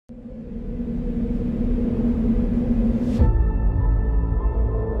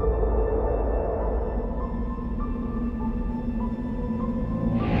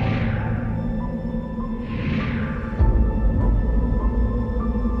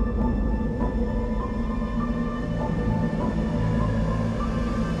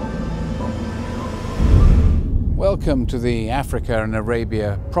Welcome to the Africa and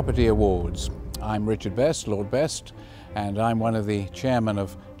Arabia Property Awards. I'm Richard Best, Lord Best, and I'm one of the chairmen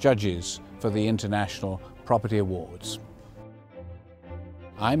of judges for the International Property Awards.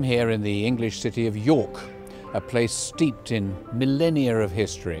 I'm here in the English city of York, a place steeped in millennia of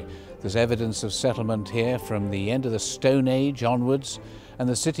history. There's evidence of settlement here from the end of the Stone Age onwards, and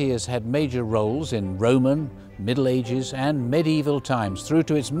the city has had major roles in Roman, Middle Ages and medieval times through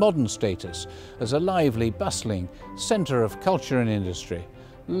to its modern status as a lively, bustling centre of culture and industry.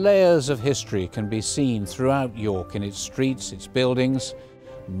 Layers of history can be seen throughout York in its streets, its buildings.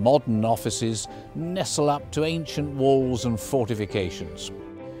 Modern offices nestle up to ancient walls and fortifications.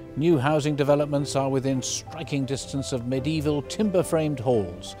 New housing developments are within striking distance of medieval timber-framed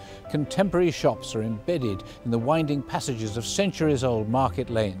halls. Contemporary shops are embedded in the winding passages of centuries-old market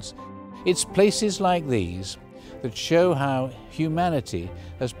lanes. It's places like these that show how humanity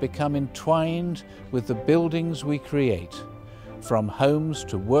has become entwined with the buildings we create. From homes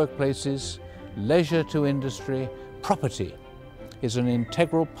to workplaces, leisure to industry, property is an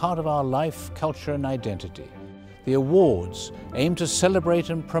integral part of our life, culture and identity. The awards aim to celebrate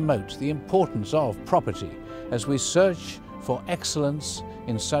and promote the importance of property as we search for excellence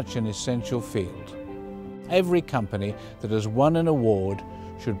in such an essential field. Every company that has won an award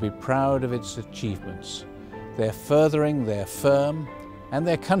should be proud of its achievements. They're furthering their firm and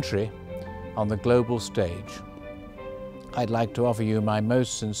their country on the global stage. I'd like to offer you my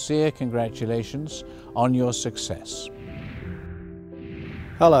most sincere congratulations on your success.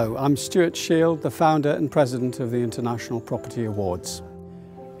 Hello, I'm Stuart Shield, the founder and president of the International Property Awards.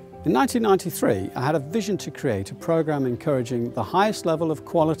 In 1993, I had a vision to create a programme encouraging the highest level of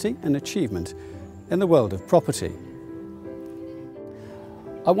quality and achievement in the world of property.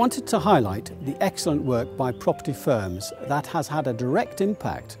 I wanted to highlight the excellent work by property firms that has had a direct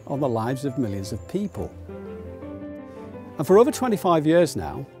impact on the lives of millions of people. And for over 25 years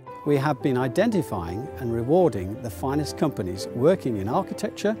now, we have been identifying and rewarding the finest companies working in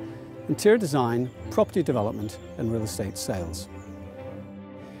architecture, interior design, property development and real estate sales.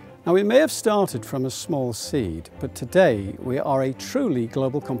 Now, we may have started from a small seed, but today we are a truly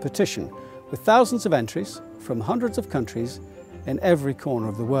global competition with thousands of entries from hundreds of countries in every corner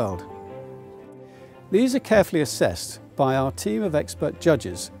of the world. These are carefully assessed by our team of expert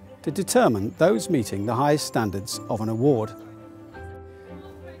judges to determine those meeting the highest standards of an award.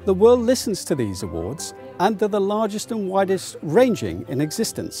 The world listens to these awards, and they're the largest and widest ranging in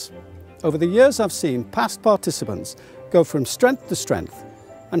existence. Over the years, I've seen past participants go from strength to strength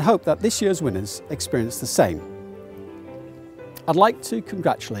and hope that this year's winners experience the same. I'd like to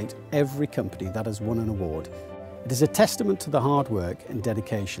congratulate every company that has won an award. It is a testament to the hard work and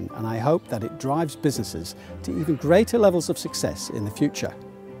dedication, and I hope that it drives businesses to even greater levels of success in the future.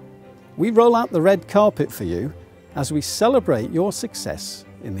 We roll out the red carpet for you as we celebrate your success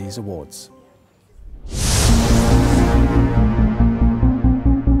in these awards.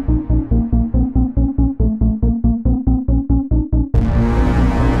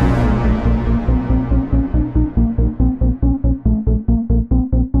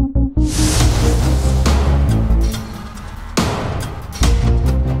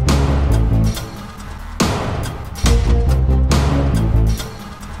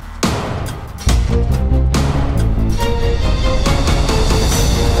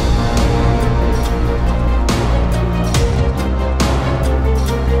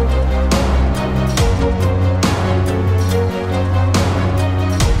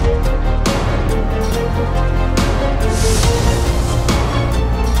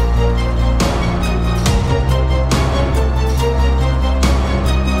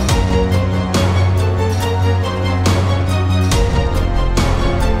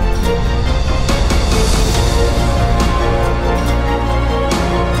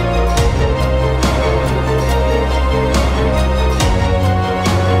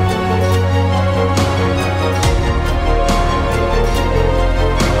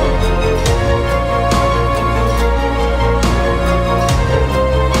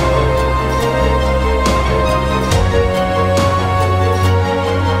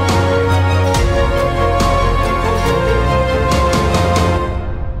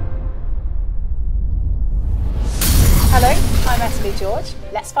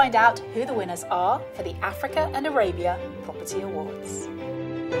 Let's find out who the winners are for the Africa and Arabia Property Awards.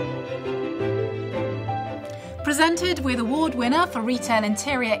 Presented with award winner for Retail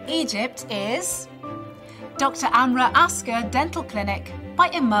Interior Egypt is Dr. Amra Asker Dental Clinic by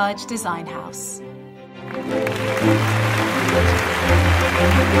Emerge Design House.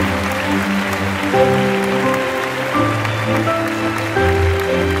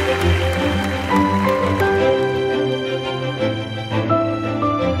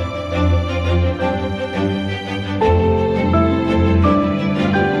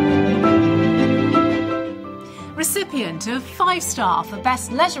 to 5-star for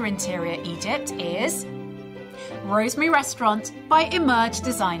Best Leisure Interior Egypt is Rosemary Restaurant by Emerge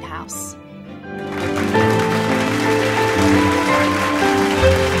Design House.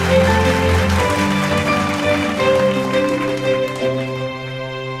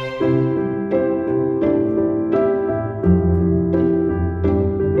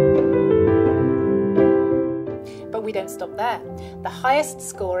 But we don't stop there. The highest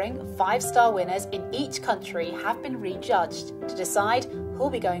scoring 5-star winners in each country have been rejudged to decide who'll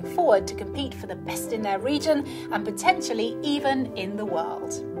be going forward to compete for the best in their region and potentially even in the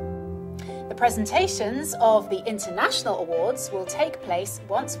world. The presentations of the international awards will take place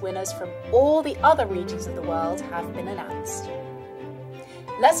once winners from all the other regions of the world have been announced.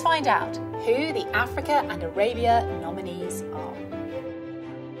 Let's find out who the Africa and Arabia nominees are.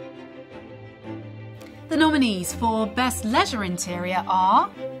 The nominees for Best Leisure Interior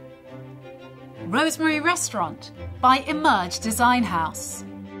are Rosemary Restaurant by Emerge Design House.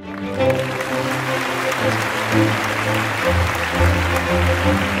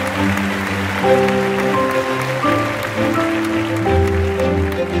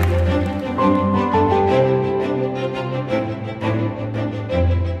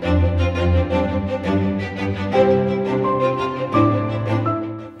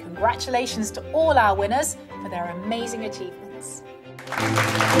 Congratulations to all our winners for their amazing achievements.